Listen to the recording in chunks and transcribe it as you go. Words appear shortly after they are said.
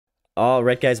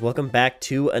Alright guys, welcome back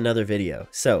to another video.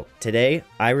 So today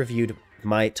I reviewed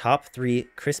my top 3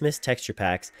 Christmas texture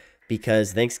packs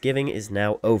because Thanksgiving is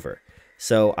now over.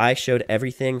 So I showed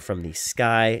everything from the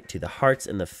sky to the hearts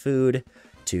and the food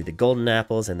to the golden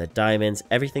apples and the diamonds,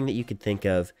 everything that you could think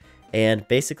of, and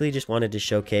basically just wanted to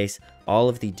showcase all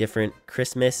of the different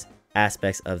Christmas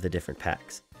aspects of the different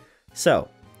packs. So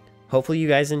hopefully you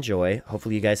guys enjoy,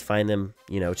 hopefully you guys find them,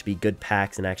 to be good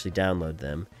packs and actually download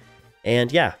them.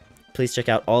 And yeah, please check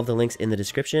out all of the links in the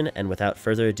description, and without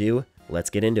further ado, let's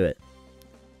get into it.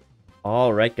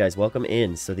 Alright guys, welcome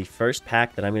in. So the first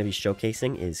pack that I'm going to be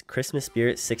showcasing is Christmas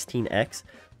Spirit 16X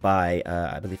by,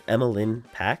 I believe, Emma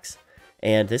Packs.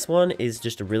 And this one is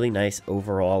just a really nice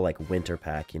overall, like, winter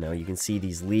pack. You can see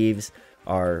these leaves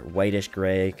are whitish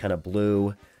gray, kind of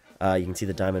blue. You can see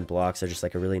the diamond blocks are just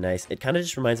like a really nice, it kind of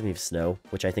just reminds me of snow,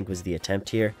 which I think was the attempt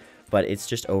here. But it's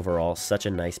just overall such a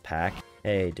nice pack.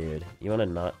 Hey, dude, you want to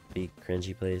not be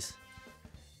cringy, please?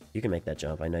 You can make that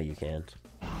jump. I know you can.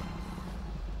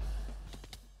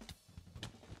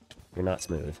 You're not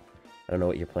smooth. I don't know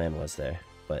what your plan was there,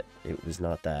 but it was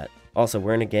not that. Also,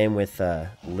 we're in a game with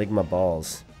Ligma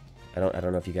Balls. I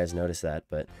don't know if you guys noticed that,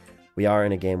 but we are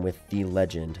in a game with the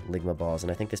legend Ligma Balls,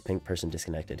 and I think this pink person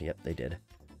disconnected. Yep, they did.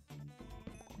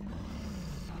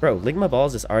 Bro, Ligma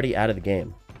Balls is already out of the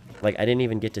game. Like, I didn't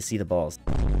even get to see the balls.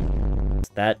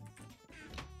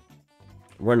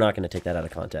 We're not going to take that out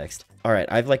of context.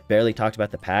 Alright, I've like barely talked about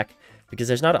the pack because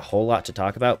there's not a whole lot to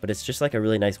talk about, but it's just like a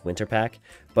really nice winter pack.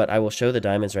 But I will show the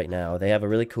diamonds right now. They have a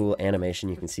really cool animation.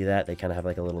 You can see that. They kind of have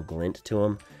like a little glint to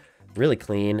them. Really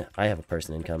clean. I have a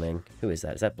person incoming. Who is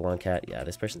that? Is that Blonde Cat? Yeah,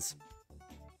 this person's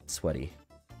sweaty.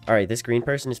 Alright, this green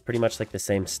person is pretty much like the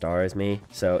same star as me,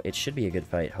 so it should be a good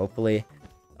fight, hopefully.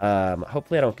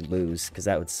 Hopefully I don't lose, because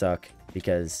that would suck,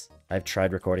 because I've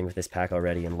tried recording with this pack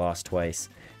already and lost twice,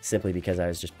 simply because I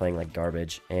was just playing like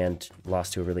garbage and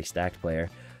lost to a really stacked player.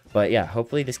 But yeah,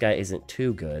 hopefully this guy isn't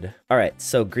too good. Alright,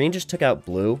 so green just took out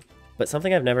blue, but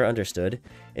something I've never understood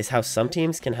is how some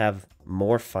teams can have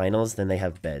more finals than they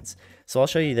have beds. So I'll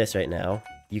show you this right now.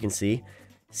 You can see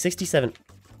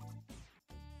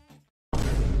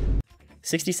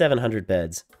 6,700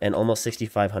 beds and almost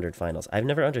 6,500 finals. I've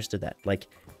never understood that. Like,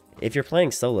 if you're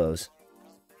playing solos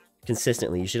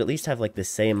consistently, you should at least have like the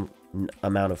same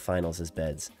amount of finals as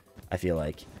beds, I feel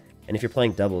like. And if you're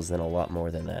playing doubles, then a lot more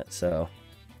than that. So,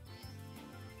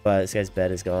 but this guy's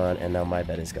bed is gone, and now my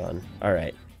bed is gone.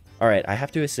 Alright, I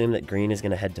have to assume that green is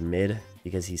going to head to mid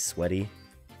because he's sweaty,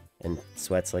 and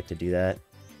sweats like to do that.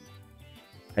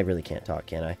 I really can't talk,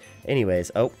 can I? Anyways,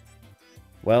 oh,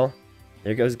 well,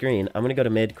 there goes green. I'm going to go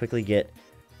to mid, quickly get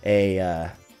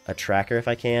a tracker if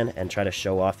I can, and try to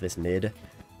show off this mid,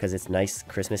 because it's nice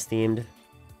Christmas themed.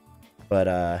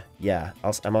 But yeah,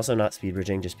 I'm also not speed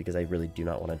bridging just because I really do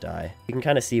not want to die. You can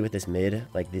kind of see with this mid,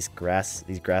 like these grass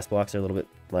blocks are a little bit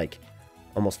like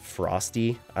almost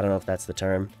frosty. I don't know if that's the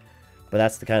term, but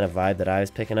that's the kind of vibe that I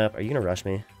was picking up. Are you going to rush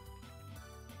me?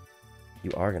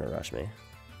 You are going to rush me.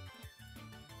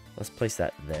 Let's place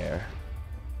that there.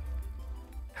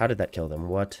 How did that kill them?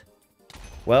 What?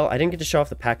 Well, I didn't get to show off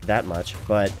the pack that much,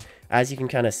 but as you can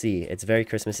kind of see, it's very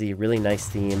Christmassy, really nice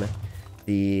theme.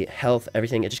 The health,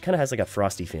 everything, it just kind of has like a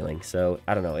frosty feeling. So,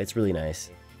 I don't know, it's really nice.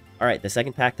 Alright, the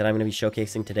second pack that I'm going to be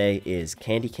showcasing today is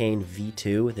Candy Cane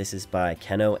V2. This is by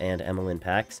Keno and Emma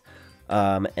Packs.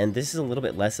 And this is a little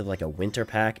bit less of like a winter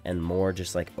pack and more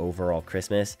just like overall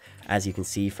Christmas. As you can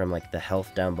see from like the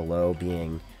health down below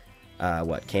being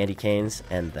candy canes,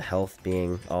 and the health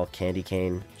being all candy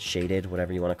cane shaded,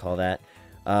 whatever you want to call that.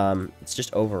 It's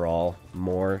just overall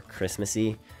more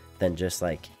Christmassy than just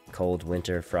like cold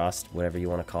winter frost, whatever you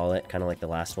want to call it, kind of like the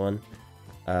last one.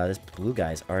 This blue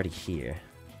guy's already here.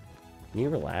 Can you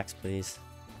relax, please?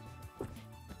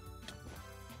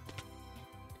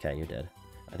 Okay, you're dead.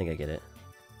 I think I get it.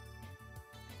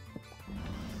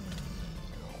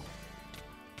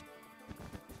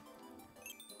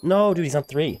 No, dude, he's on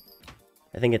 3.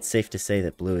 I think it's safe to say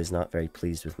that blue is not very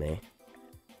pleased with me.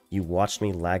 You watched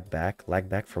me lag back? Lag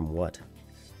back from what?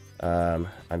 I'm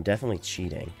definitely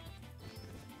cheating.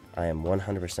 I am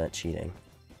 100% cheating.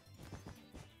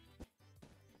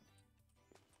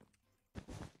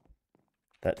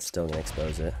 That's still gonna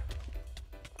expose it.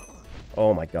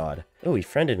 Oh my god. Oh, he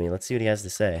friended me. Let's see what he has to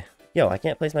say. Yo, I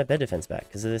can't place my bed defense back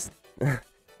because of this.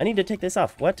 I need to take this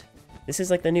off. What? This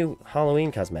is like the new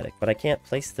Halloween cosmetic, but I can't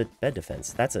place the bed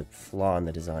defense. That's a flaw in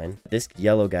the design. This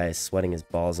yellow guy is sweating his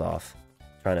balls off,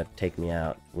 trying to take me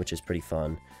out, which is pretty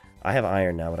fun. I have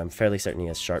iron now, but I'm fairly certain he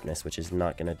has sharpness, which is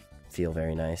not going to feel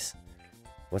very nice.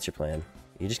 What's your plan?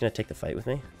 Are you just going to take the fight with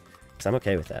me? Because I'm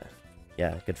okay with that.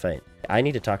 Yeah, good fight. I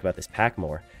need to talk about this pack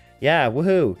more. Yeah,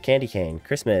 woohoo! Candy cane,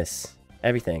 Christmas,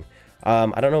 everything.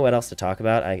 I don't know what else to talk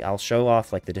about. I'll show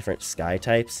off like the different sky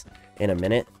types in a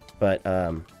minute, but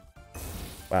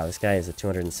wow, this guy is a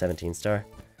 217 star.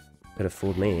 Could have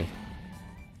fooled me.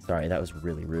 Sorry, that was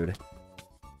really rude.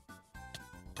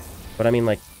 But I mean,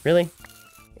 like, really?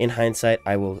 In hindsight,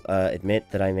 I will admit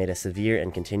that I made a severe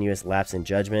and continuous lapse in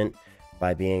judgment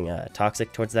by being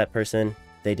toxic towards that person.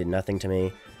 They did nothing to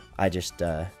me. I just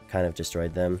kind of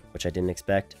destroyed them, which I didn't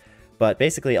expect. But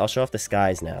basically, I'll show off the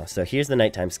skies now. So here's the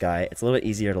nighttime sky. It's a little bit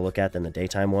easier to look at than the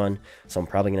daytime one, so I'm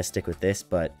probably going to stick with this,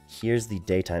 but here's the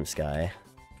daytime sky.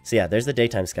 So yeah, there's the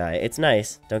daytime sky. It's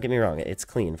nice, don't get me wrong, it's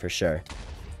clean for sure.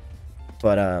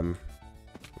 But,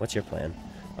 what's your plan?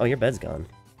 Oh, your bed's gone.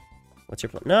 What's your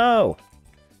plan? No!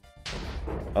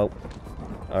 Oh,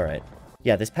 alright.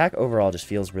 Yeah, this pack overall just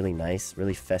feels really nice,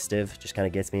 really festive, just kind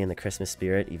of gets me in the Christmas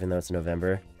spirit, even though it's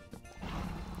November.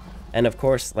 And of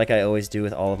course, like I always do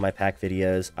with all of my pack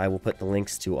videos, I will put the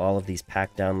links to all of these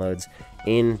pack downloads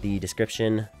in the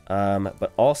description.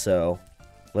 But also,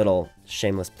 little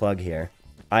shameless plug here,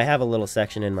 I have a little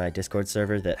section in my Discord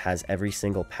server that has every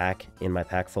single pack in my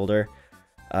pack folder.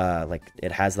 Like,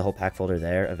 it has the whole pack folder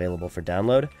there available for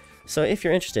download. So if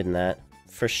you're interested in that,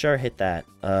 for sure hit that.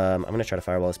 I'm going to try to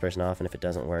firewall this person off, and if it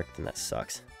doesn't work, then that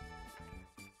sucks.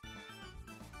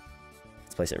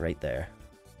 Let's place it right there.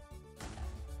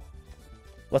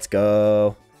 Let's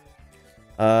go.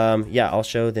 Yeah, I'll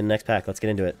show the next pack. Let's get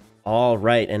into it. All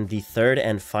right, and the third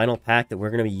and final pack that we're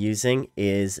going to be using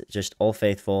is just Old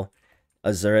Faithful,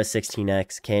 Azura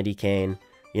 16X, Candy Cane.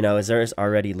 You know, Azura is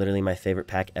already literally my favorite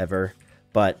pack ever,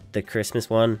 but the Christmas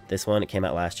one, this one, it came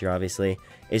out last year, obviously,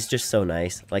 is just so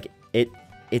nice. Like,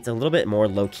 it's a little bit more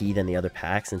low-key than the other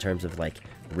packs in terms of, like,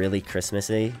 really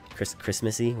Christmassy,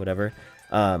 whatever.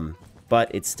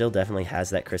 But it still definitely has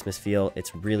that Christmas feel.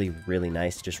 It's really, really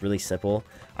nice, just really simple.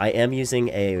 I am using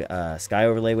a sky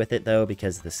overlay with it, though,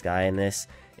 because the sky in this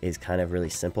is kind of really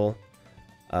simple.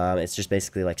 It's just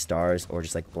basically like stars or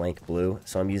just like blank blue.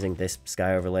 So I'm using this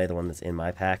sky overlay, the one that's in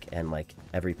my pack, and like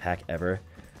every pack ever.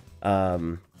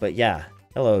 But yeah,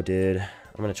 hello, dude.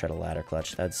 I'm going to try to ladder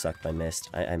clutch. That'd suck if I missed.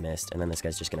 I missed, and then this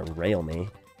guy's just going to rail me.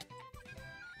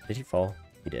 Did he fall?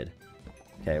 He did.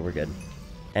 Okay, we're good.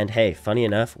 And hey, funny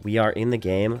enough, we are in the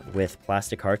game with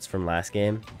Plastic Hearts from last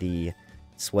game, the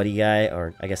sweaty guy,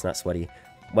 or I guess not sweaty.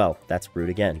 Well, that's rude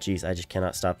again. Jeez, I just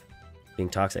cannot stop being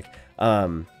toxic.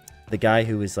 The guy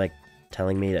who was like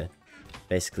telling me to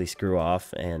basically screw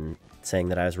off and saying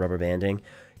that I was rubber banding,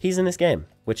 he's in this game,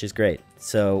 which is great.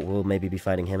 So we'll maybe be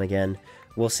fighting him again.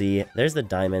 We'll see. There's the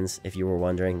diamonds, if you were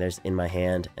wondering. There's in my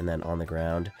hand and then on the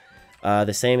ground.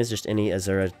 The same as just any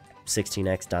Azura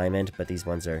 16X diamond, but these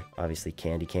ones are obviously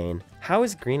candy cane. How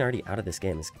is green already out of this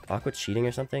game? Is Aqua cheating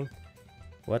or something?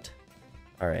 What?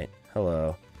 Alright,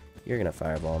 hello. You're gonna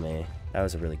fireball me. That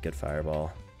was a really good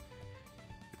fireball.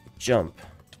 Jump.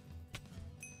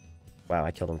 Wow,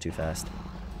 I killed him too fast.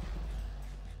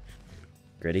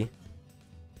 Gritty.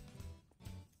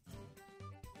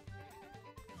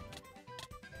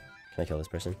 Can I kill this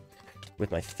person?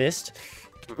 With my fist?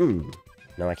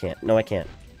 No, I can't. No, I can't.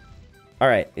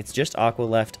 Alright, it's just Aqua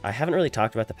left. I haven't really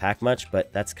talked about the pack much,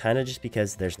 but that's kind of just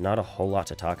because there's not a whole lot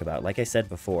to talk about. Like I said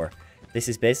before, this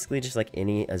is basically just like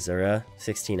any Azura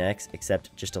 16X,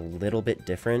 except just a little bit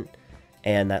different.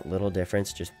 And that little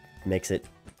difference just makes it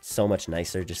so much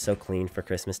nicer, just so clean for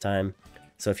Christmas time.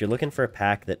 So if you're looking for a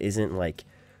pack that isn't like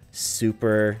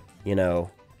super, you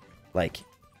know, like,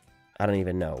 I don't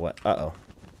even know what. Uh-oh.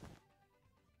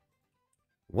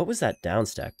 What was that down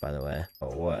stack, by the way?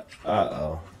 Oh, what?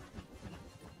 Uh-oh.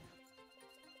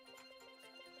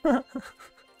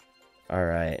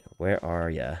 Alright, where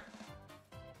are ya?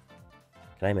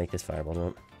 Can I make this fireball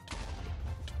jump?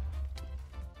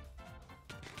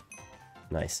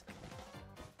 Nice.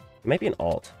 It might be an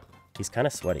alt. He's kind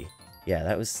of sweaty. Yeah,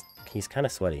 that was... He's kind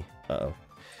of sweaty. Uh-oh.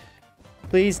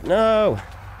 Please, no!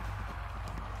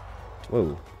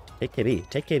 Whoa. Take KB.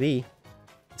 Take KB.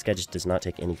 This guy just does not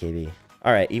take any KB.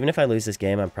 Alright, even if I lose this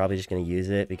game, I'm probably just going to use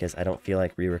it because I don't feel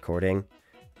like re-recording.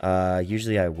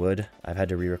 Usually I would. I've had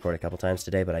to re-record a couple times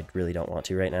today, but I really don't want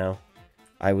to right now.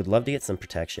 I would love to get some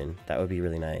protection. That would be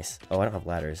really nice. Oh, I don't have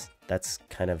ladders. That's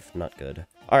kind of not good.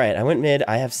 Alright, I went mid.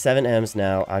 I have 7 Ms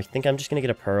now. I think I'm just going to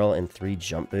get a Pearl and 3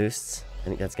 jump boosts. I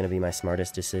think that's going to be my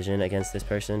smartest decision against this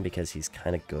person because he's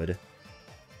kind of good.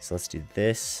 So let's do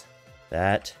this,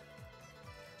 that.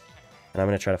 And I'm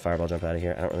going to try to fireball jump out of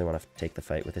here. I don't really want to take the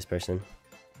fight with this person.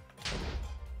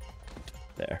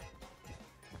 There.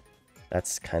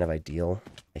 That's kind of ideal,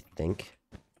 I think.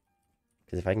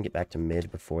 Because if I can get back to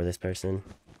mid before this person...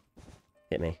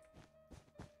 Hit me.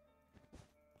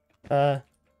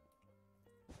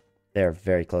 They're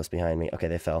very close behind me. Okay,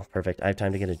 they fell. Perfect. I have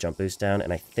time to get a jump boost down,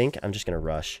 and I think I'm just going to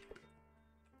rush.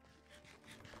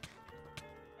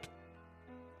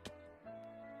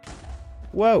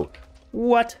 Whoa!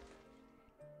 What?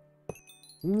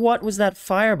 What was that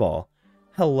fireball?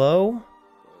 Hello?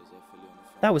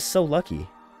 That was so lucky.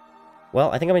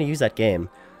 Well, I think I'm going to use that game.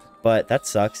 But that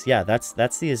sucks. Yeah, that's the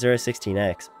Azura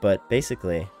 16X. But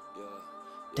basically...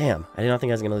 Damn, I did not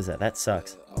think I was going to lose that. That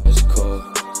sucks.